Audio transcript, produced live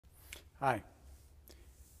Hi.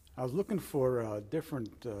 I was looking for a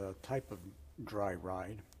different type of dry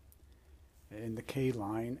ride in the K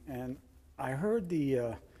line, and I heard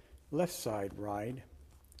the left side ride,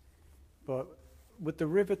 but with the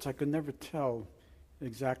rivets I could never tell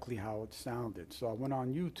exactly how it sounded. So I went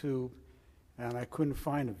on YouTube and I couldn't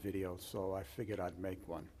find a video, so I figured I'd make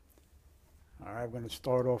one. All right, I'm going to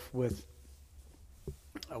start off with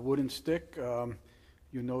a wooden stick.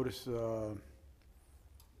 You notice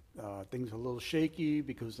things are a little shaky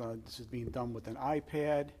because this is being done with an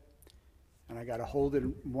iPad, and I got to hold it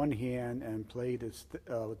in one hand and play this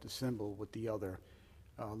with the cymbal with the other.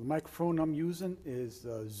 The microphone I'm using is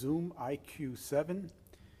Zoom IQ7.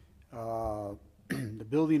 The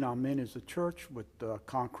building I'm in is a church with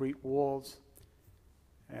concrete walls,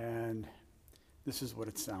 and this is what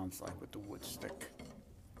it sounds like with the wood stick.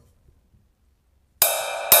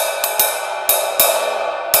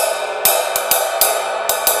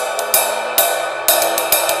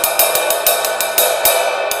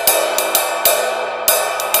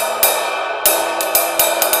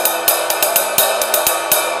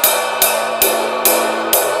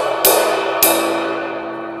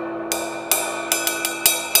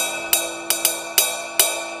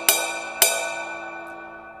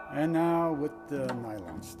 And now with the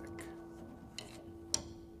nylon stick.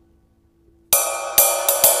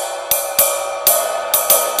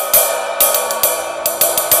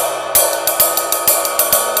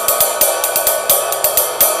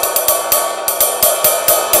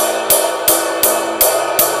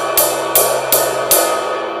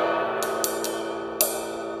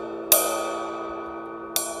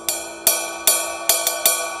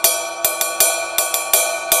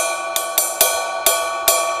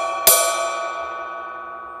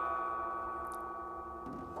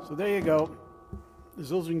 So there you go, the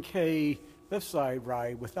Zildjian K left side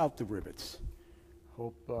ride without the rivets.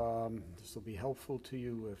 Hope this will be helpful to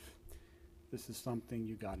you if this is something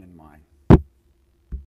you got in mind.